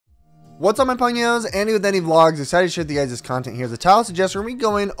What's up, my Pugnos? Andy with Andy Vlogs. Excited to share with you guys this content here. The title suggests we're going to be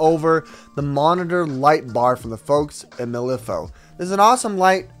going over the monitor light bar from the folks at Melifo. This is an awesome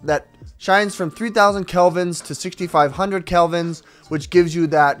light that shines from 3000 kelvins to 6500 kelvins, which gives you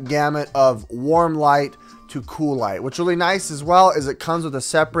that gamut of warm light to cool light. What's really nice as well is it comes with a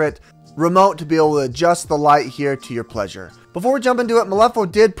separate remote to be able to adjust the light here to your pleasure. Before we jump into it, Melifo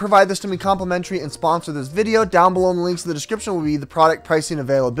did provide this to me complimentary and sponsor this video. Down below in the links in the description will be the product pricing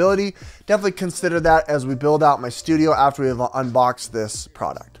availability. Definitely consider that as we build out my studio after we've unboxed this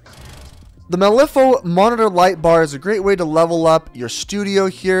product. The Melifo monitor light bar is a great way to level up your studio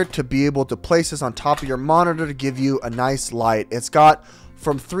here, to be able to place this on top of your monitor to give you a nice light. It's got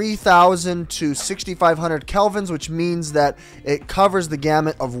from 3000 to 6500 kelvins, which means that it covers the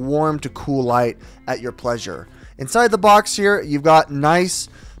gamut of warm to cool light at your pleasure. Inside the box here, you've got nice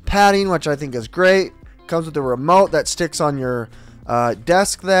padding, which I think is great. Comes with a remote that sticks on your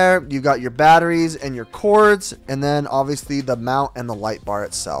desk there. You've got your batteries and your cords, and then obviously the mount and the light bar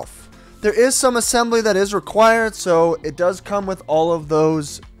itself. There is some assembly that is required, so it does come with all of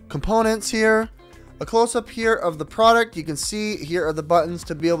those components here. A close-up here of the product. You can see here are the buttons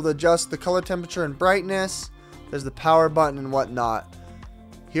to be able to adjust the color temperature and brightness. There's the power button and whatnot.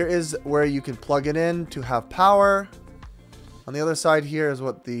 Here is where you can plug it in to have power. On the other side here is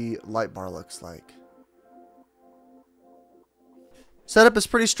what the light bar looks like. Setup is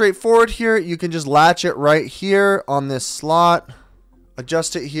pretty straightforward here. You can just latch it right here on this slot.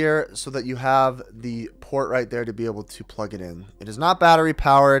 Adjust it here so that you have the port right there to be able to plug it in. It is not battery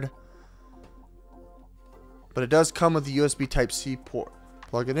powered, but it does come with the USB Type-C port.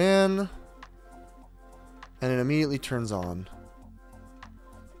 Plug it in, and it immediately turns on.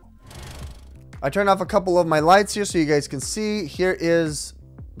 I turned off a couple of my lights here so you guys can see. Here is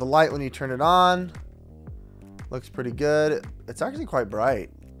the light when you turn it on. Looks pretty good. It's actually quite bright,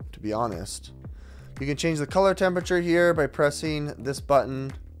 to be honest. You can change the color temperature here by pressing this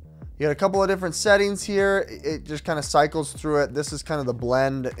button. You got a couple of different settings here. It just kind of cycles through it. This is kind of the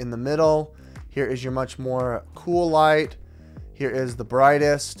blend in the middle. Here is your much more cool light. Here is the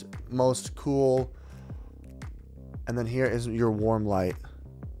brightest, most cool. And then here is your warm light.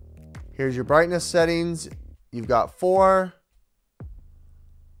 Here's your brightness settings. You've got 4.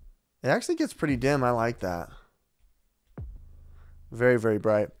 It actually gets pretty dim. I like that. Very, very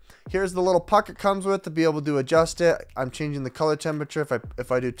bright. Here's the little puck it comes with to be able to adjust it. I'm changing the color temperature.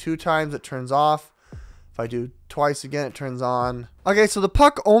 If I do 2 times, it turns off. If I do twice again, it turns on. Okay, so the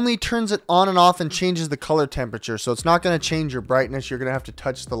puck only turns it on and off and changes the color temperature. So it's not going to change your brightness. You're going to have to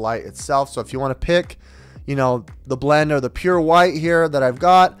touch the light itself. So if you want to pick, you know, the blend or the pure white here that I've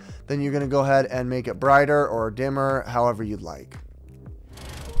got, then you're going to go ahead and make it brighter or dimmer, however you'd like.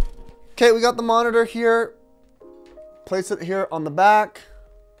 Okay, we got the monitor here. Place it here on the back.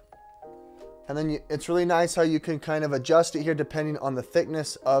 And then it's really nice how you can kind of adjust it here depending on the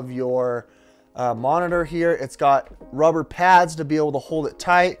thickness of your monitor here. It's got rubber pads to be able to hold it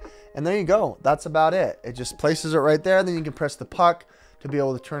tight. And there you go. That's about it. It just places it right there. Then you can press the puck to be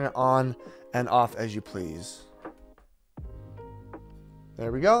able to turn it on and off as you please.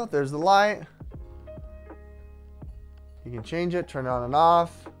 There we go. There's the light. You can change it, turn it on and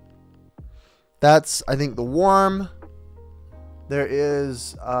off. That's, I think, the warm. There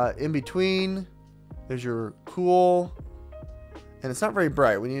is in between. There's your cool. And it's not very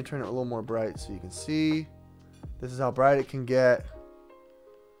bright. We need to turn it a little more bright so you can see. This is how bright it can get.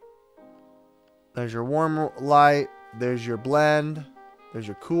 There's your warm light. There's your blend. There's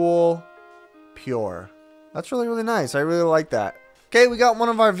your cool. Pure. That's really, really nice. I really like that. Okay, we got one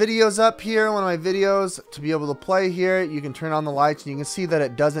of our videos up here. One of my videos to be able to play here. You can turn on the lights and you can see that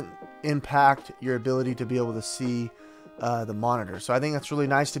it doesn't impact your ability to be able to see the monitor. So I think that's really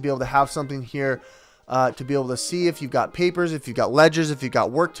nice to be able to have something here to be able to see if you've got papers, if you've got ledgers, if you've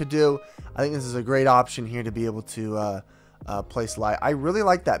got work to do. I think this is a great option here to be able to place light. I really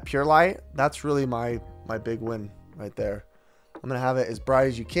like that pure light. That's really my big win right there. I'm going to have it as bright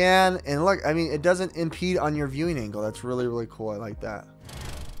as you can. And look, I mean, it doesn't impede on your viewing angle. That's really, really cool. I like that.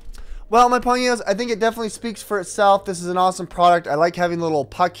 Well, my Pugnos, I think it definitely speaks for itself. This is an awesome product. I like having a little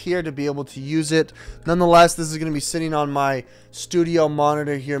puck here to be able to use it. Nonetheless, this is going to be sitting on my studio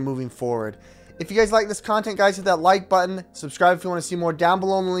monitor here moving forward. If you guys like this content, guys, hit that like button. Subscribe if you want to see more. Down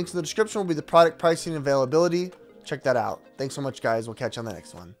below in the links in the description will be the product pricing and availability. Check that out. Thanks so much, guys. We'll catch you on the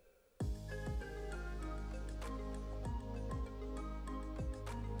next one.